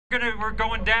We're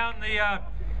going down the.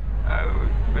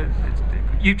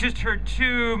 You've just heard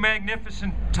two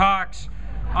magnificent talks,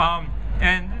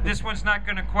 and this one's not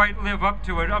going to quite live up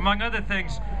to it. Among other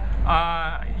things,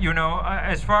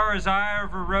 as far as I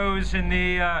ever rose in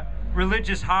the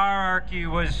religious hierarchy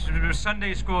was a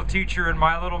Sunday school teacher in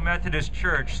my little Methodist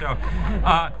church. So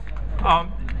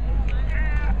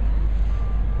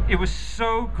it was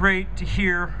so great to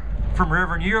hear from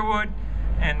Reverend Yearwood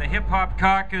and the Hip Hop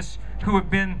Caucus, who have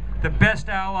been the best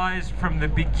allies from the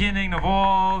beginning of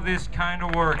all this kind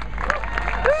of work.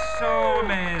 So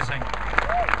amazing.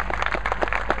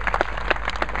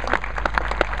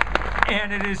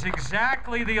 And it is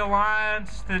exactly the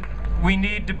alliance that we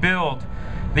need to build.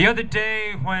 The other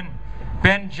day when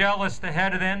Ben Jealous, the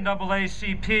head of the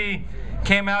NAACP,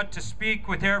 came out to speak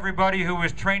with everybody who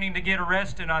was training to get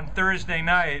arrested on Thursday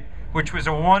night, which was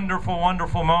a wonderful,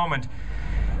 wonderful moment.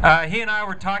 He and I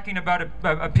were talking about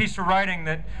a piece of writing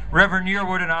that Reverend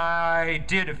Yearwood and I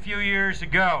did a few years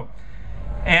ago.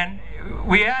 And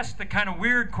we asked the kind of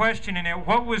weird question in it,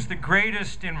 what was the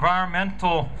greatest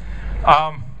environmental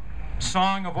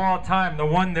song of all time, the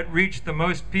one that reached the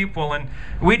most people? And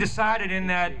we decided in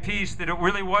that piece that it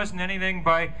really wasn't anything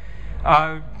by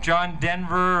John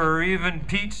Denver or even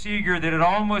Pete Seeger, that it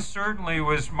almost certainly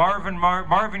was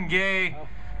Marvin Gaye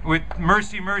with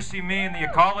Mercy, Mercy Me and the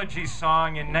Ecology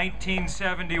song in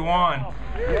 1971.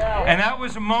 And that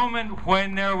was a moment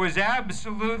when there was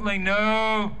absolutely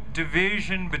no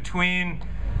division between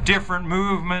different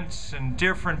movements and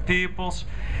different peoples.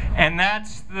 And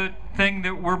that's the thing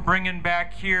that we're bringing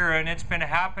back here, and it's been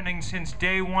happening since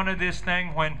day one of this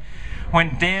thing, when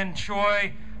Dan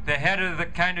Choi, the head of the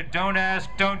kind of Don't Ask,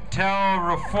 Don't Tell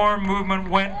reform movement,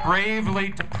 went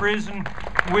bravely to prison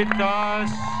with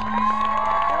us.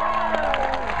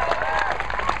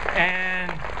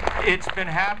 And it's been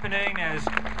happening as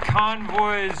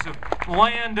convoys of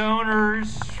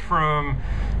landowners from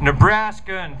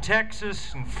Nebraska and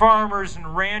Texas and farmers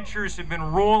and ranchers have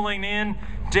been rolling in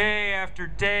day after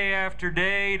day after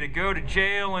day to go to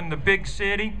jail in the big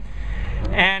city.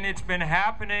 And it's been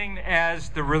happening as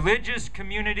the religious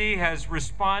community has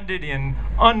responded in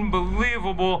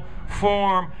unbelievable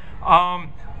form.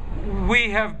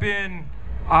 We have been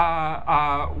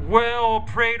well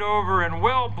prayed over and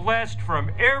well blessed from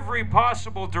every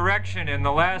possible direction in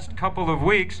the last couple of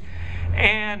weeks,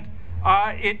 and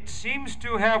it seems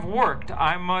to have worked,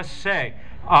 I must say.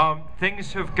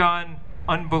 Things have gone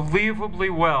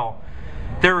unbelievably well.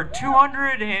 There are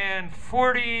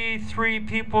 243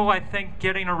 people, I think,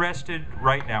 getting arrested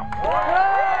right now.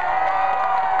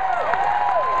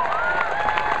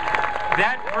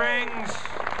 That brings,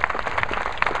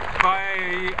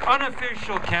 by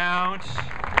unofficial counts,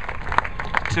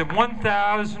 to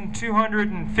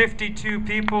 1,252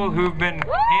 people who've been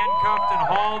handcuffed and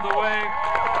hauled away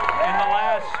in the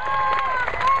last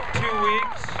 2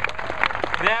 weeks.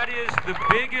 That is the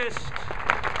biggest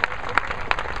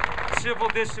civil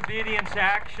disobedience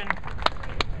action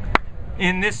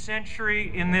in this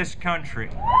century, in this country.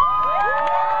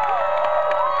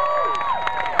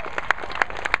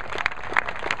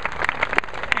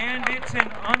 And it's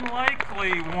an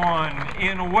unlikely one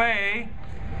in a way,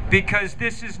 because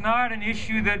this is not an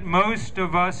issue that most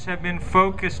of us have been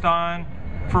focused on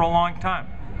for a long time.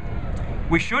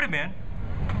 We should have been.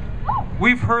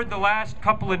 We've heard the last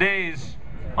couple of days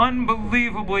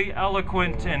unbelievably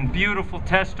eloquent and beautiful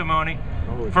testimony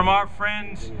from our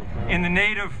friends in the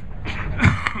Native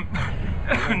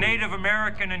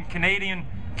American and Canadian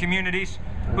communities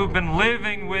who've been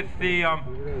living with the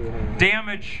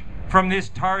damage from this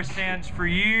tar sands for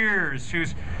years,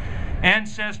 whose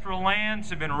ancestral lands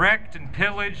have been wrecked and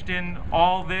pillaged in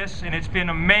all this, and it's been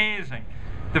amazing.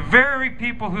 The very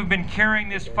people who've been carrying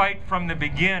this fight from the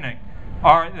beginning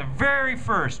are the very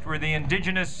first were the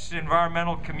indigenous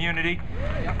environmental community.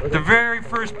 The very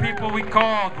first people we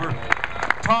called were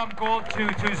Tom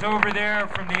Goldtooth, who's over there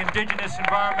from the Indigenous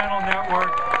Environmental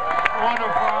Network, one of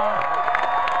our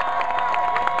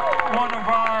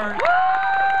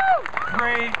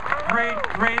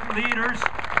great leaders,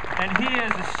 and he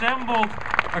has assembled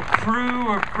a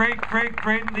crew of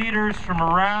great leaders from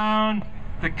around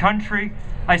the country.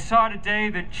 I saw today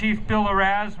that Chief Bill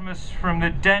Erasmus from the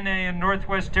Dene and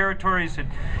Northwest Territories had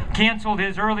canceled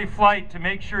his early flight to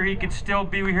make sure he could still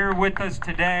be here with us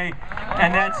today,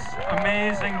 and that's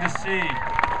amazing to see.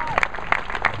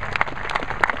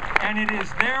 And it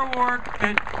is their work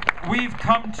that we've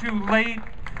come to late,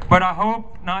 but I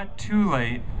hope not too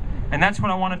late. And that's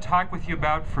what I want to talk with you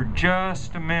about for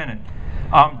just a minute.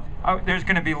 There's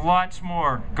going to be lots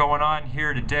more going on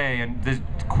here today, and the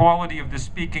quality of the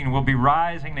speaking will be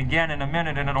rising again in a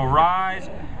minute, and it'll rise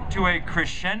to a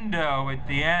crescendo at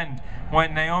the end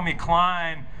when Naomi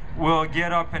Klein will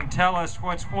get up and tell us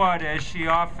what's what, as she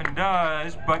often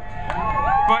does. But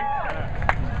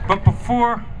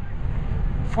before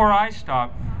I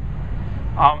stop,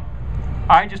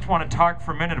 I just want to talk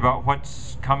for a minute about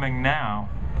what's coming now.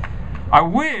 I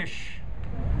wish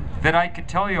that I could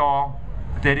tell you all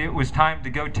that it was time to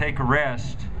go take a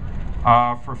rest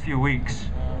for a few weeks,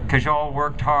 because y'all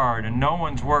worked hard, and no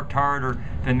one's worked harder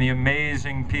than the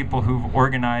amazing people who've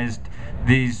organized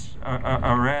these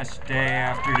arrests day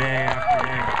after day after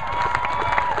day.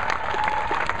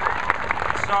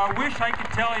 So I wish I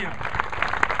could tell you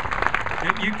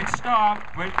that you could stop,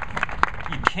 but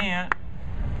you can't.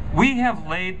 We have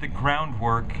laid the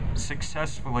groundwork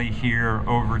successfully here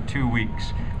over 2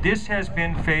 weeks. This has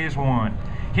been phase one.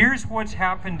 Here's what's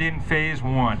happened in phase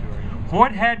one.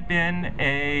 What had been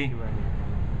a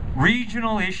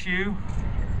regional issue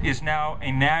is now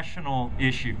a national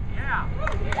issue.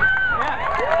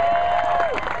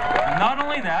 Not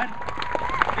only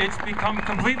that, it's become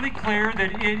completely clear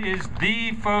that it is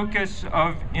the focus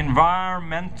of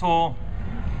environmental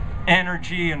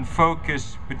energy and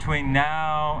focus between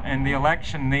now and the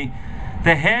election.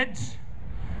 The heads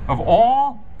of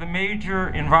all the major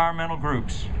environmental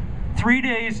groups, 3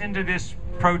 days into this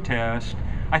protest,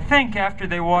 I think after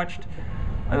they watched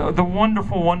the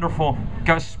wonderful, wonderful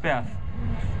Gus Speth.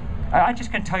 I'm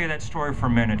just going to tell you that story for a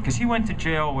minute, because he went to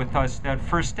jail with us that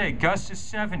first day. Gus is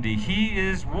 70.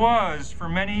 He was for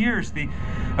many years the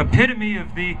epitome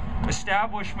of the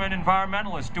establishment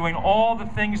environmentalist, doing all the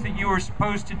things that you were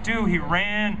supposed to do. He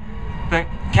ran the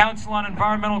Council on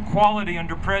Environmental Quality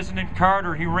under President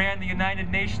Carter. He ran the United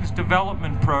Nations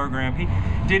Development Program. He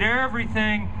did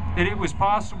everything that it was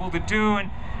possible to do, and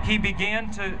he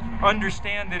began to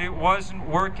understand that it wasn't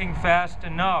working fast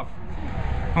enough.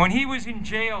 When he was in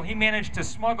jail, he managed to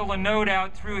smuggle a note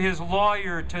out through his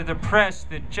lawyer to the press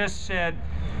that just said,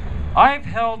 "I've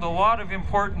held a lot of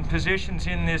important positions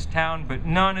in this town, but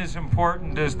none as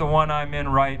important as the one I'm in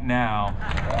right now."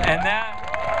 And that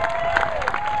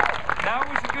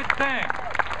was a good thing.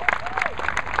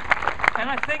 And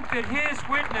I think that his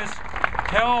witness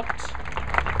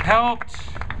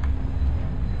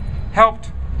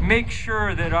helped make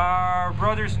sure that our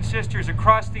brothers and sisters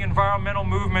across the environmental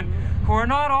movement, who are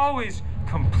not always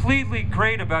completely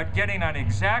great about getting on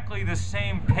exactly the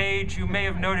same page. You may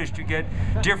have noticed you get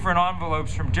different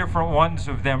envelopes from different ones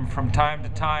of them from time to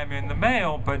time in the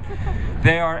mail, but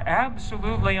they are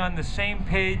absolutely on the same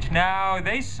page now.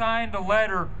 They signed a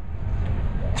letter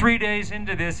 3 days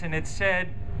into this, and it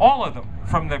said, all of them,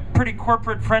 from the pretty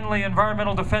corporate-friendly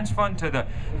Environmental Defense Fund to the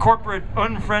corporate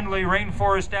unfriendly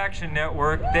Rainforest Action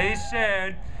Network, they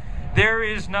said there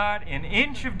is not an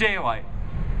inch of daylight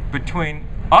between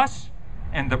us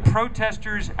and the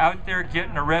protesters out there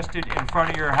getting arrested in front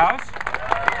of your house.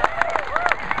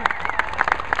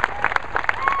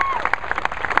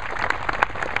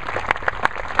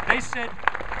 They said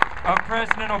of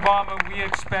President Obama, we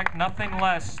expect nothing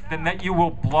less than that you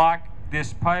will block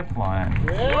this pipeline.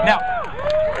 Now,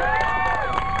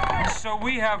 so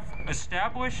we have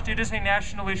established it is a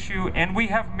national issue, and we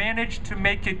have managed to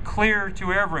make it clear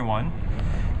to everyone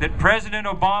that President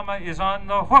Obama is on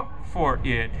the hook for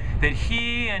it, that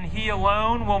he and he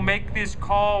alone will make this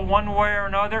call one way or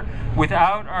another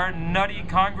without our nutty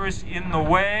Congress in the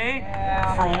way.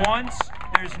 For once,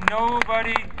 there's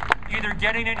nobody either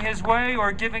getting in his way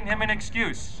or giving him an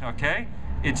excuse, okay?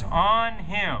 It's on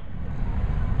him.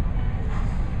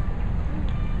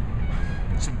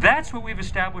 So that's what we've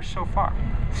established so far.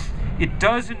 It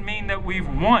doesn't mean that we've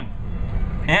won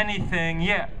anything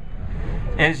yet.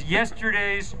 As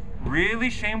yesterday's really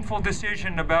shameful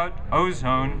decision about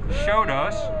ozone showed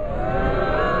us,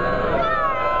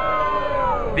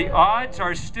 the odds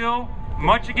are still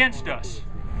much against us.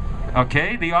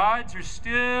 Okay, the odds are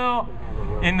still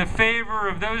in the favor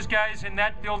of those guys in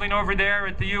that building over there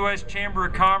at the U.S. Chamber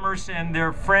of Commerce and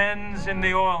their friends in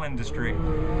the oil industry.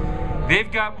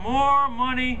 They've got more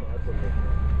money.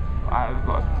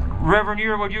 Reverend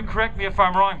Ear, will you correct me if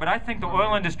I'm wrong, but I think the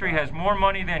oil industry has more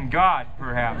money than God,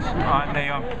 perhaps, on the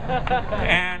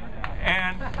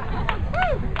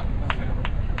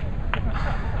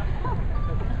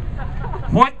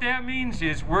what that means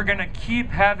is we're going to keep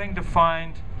having to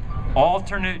find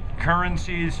alternate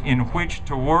currencies in which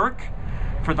to work.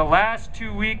 For the last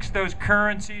 2 weeks, those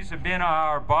currencies have been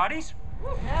our bodies,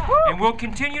 and we'll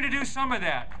continue to do some of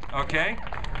that, okay?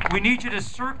 We need you to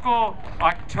circle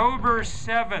October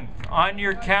 7th on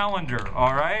your calendar,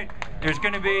 all right? There's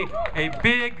going to be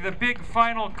the big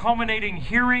final culminating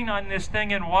hearing on this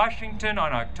thing in Washington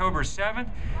on October 7th,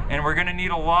 and we're going to need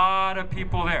a lot of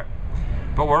people there.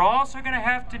 But we're also going to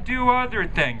have to do other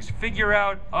things, figure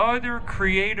out other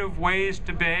creative ways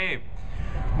to behave.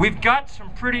 We've got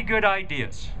some pretty good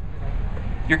ideas.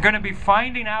 You're going to be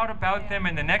finding out about them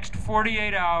in the next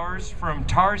 48 hours from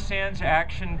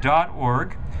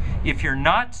tarsandsaction.org. If you're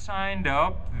not signed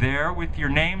up there with your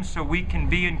name so we can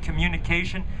be in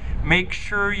communication, make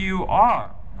sure you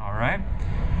are, all right?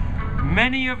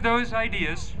 Many of those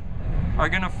ideas are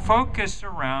going to focus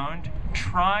around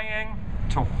trying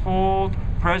to hold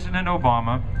President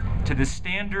Obama to the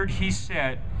standard he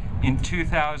set in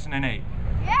 2008.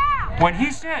 When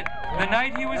he said the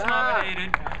night he was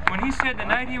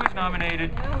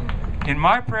nominated, in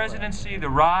my presidency, the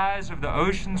rise of the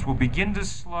oceans will begin to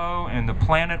slow and the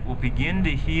planet will begin to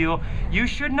heal. You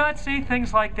should not say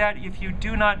things like that if you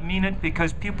do not mean it,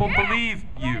 because people believe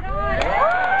you.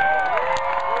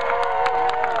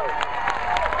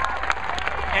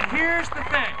 And here's the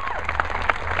thing.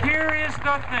 Here is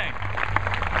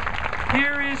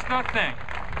the thing.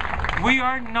 We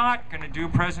are not going to do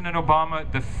President Obama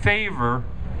the favor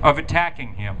of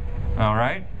attacking him, all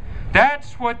right?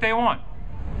 That's what they want.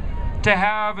 To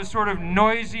have a sort of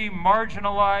noisy,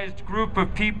 marginalized group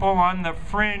of people on the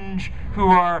fringe who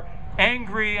are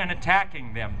angry and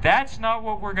attacking them. That's not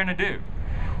what we're going to do.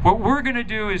 What we're going to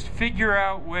do is figure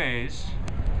out ways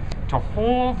to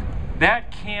hold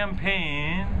that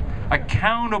campaign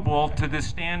accountable to the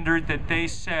standard that they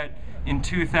set in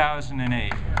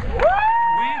 2008.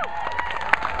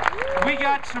 We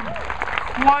got some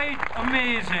quite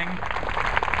amazing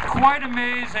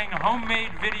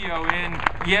homemade video in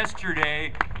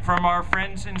yesterday from our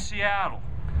friends in Seattle.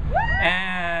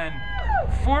 And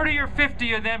 40 or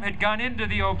 50 of them had gone into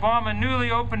the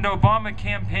newly opened Obama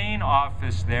campaign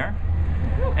office there.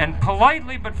 And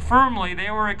politely but firmly, they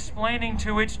were explaining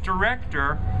to its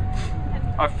director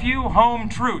a few home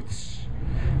truths.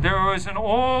 There was an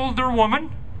older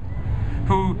woman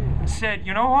who said,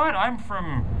 you know what, I'm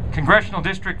from Congressional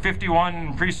District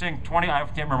 51, Precinct 20, I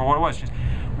can't remember what it was.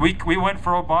 We went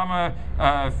for Obama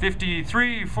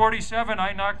 53, 47,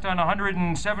 I knocked on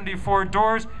 174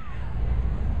 doors.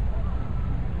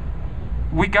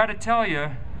 We got to tell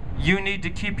you, you need to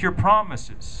keep your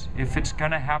promises if it's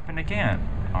going to happen again,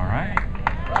 all right?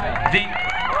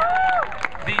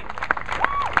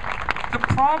 The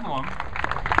problem,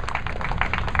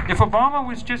 if Obama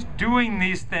was just doing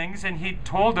these things and he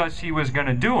told us he was going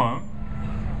to do them,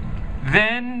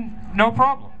 then no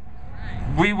problem.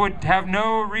 We would have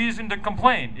no reason to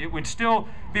complain. It would still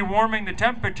be warming the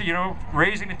temperature, you know,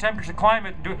 raising the temperature,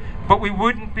 climate, but we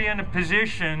wouldn't be in a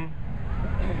position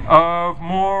of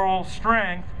moral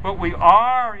strength. But we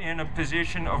are in a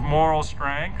position of moral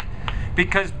strength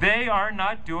because they are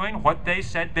not doing what they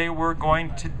said they were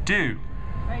going to do.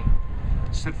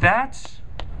 So that's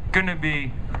going to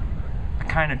be a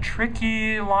kind of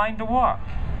tricky line to walk.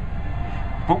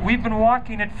 But we've been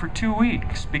walking it for 2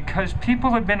 weeks because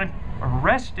people have been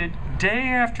arrested day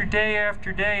after day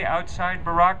after day outside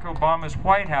Barack Obama's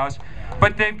White House,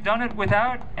 but they've done it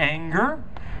without anger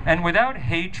and without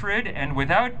hatred and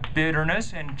without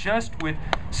bitterness, and just with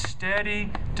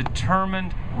steady,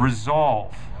 determined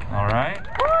resolve, all right?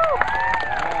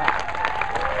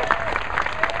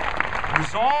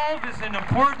 Resolve is an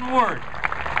important word.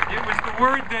 It was the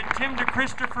word that Tim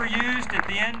DeChristopher used at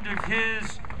the end of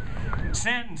his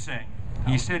sentencing.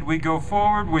 He said, we go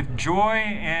forward with joy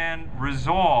and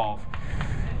resolve.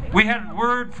 We had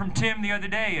word from Tim the other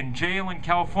day in jail in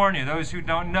California. Those who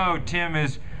don't know, Tim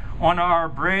is one of our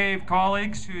brave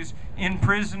colleagues who's in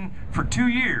prison for 2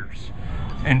 years,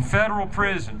 in federal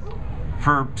prison,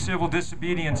 for civil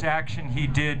disobedience action he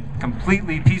did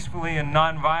completely peacefully and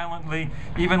non-violently,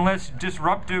 even less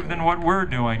disruptive than what we're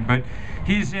doing. But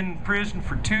he's in prison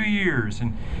for 2 years,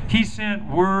 and he sent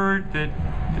word that,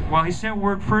 well, he sent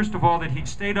word first of all that he'd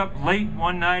stayed up late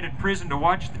one night in prison to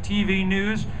watch the TV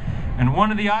news, and one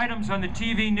of the items on the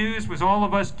TV news was all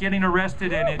of us getting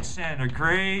arrested, and it sent a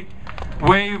great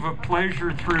wave of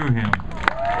pleasure through him.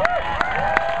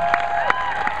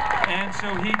 And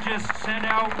so he just sent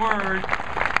out word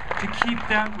to keep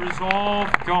that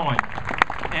resolve going,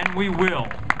 and we will.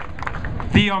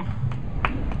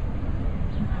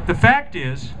 The fact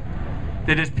is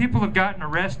that as people have gotten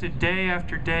arrested day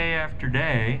after day after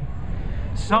day,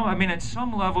 at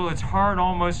some level it's hard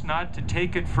almost not to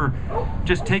take it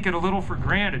a little for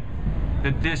granted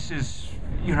that this is,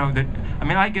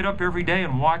 I get up every day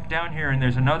and walk down here and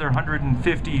there's another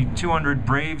 150, 200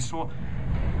 brave souls.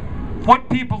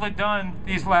 What people have done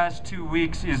these last 2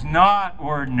 weeks is not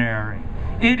ordinary.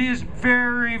 It is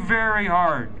very, very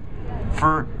hard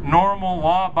for normal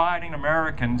law-abiding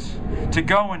Americans to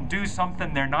go and do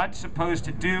something they're not supposed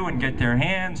to do and get their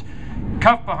hands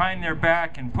cuffed behind their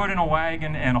back and put in a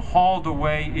wagon and hauled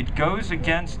away. It goes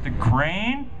against the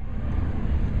grain,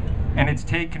 and it's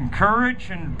taken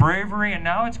courage and bravery, and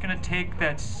now it's going to take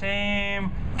that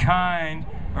same kind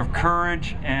of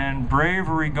courage and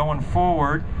bravery going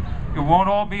forward. It won't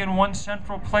all be in one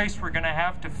central place. We're going to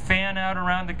have to fan out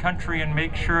around the country and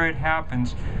make sure it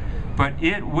happens. But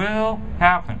it will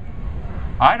happen.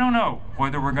 I don't know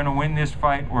whether we're going to win this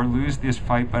fight or lose this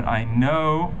fight, but I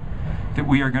know that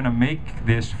we are going to make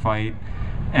this fight.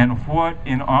 And what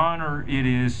an honor it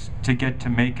is to get to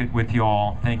make it with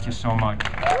y'all. Thank you so much.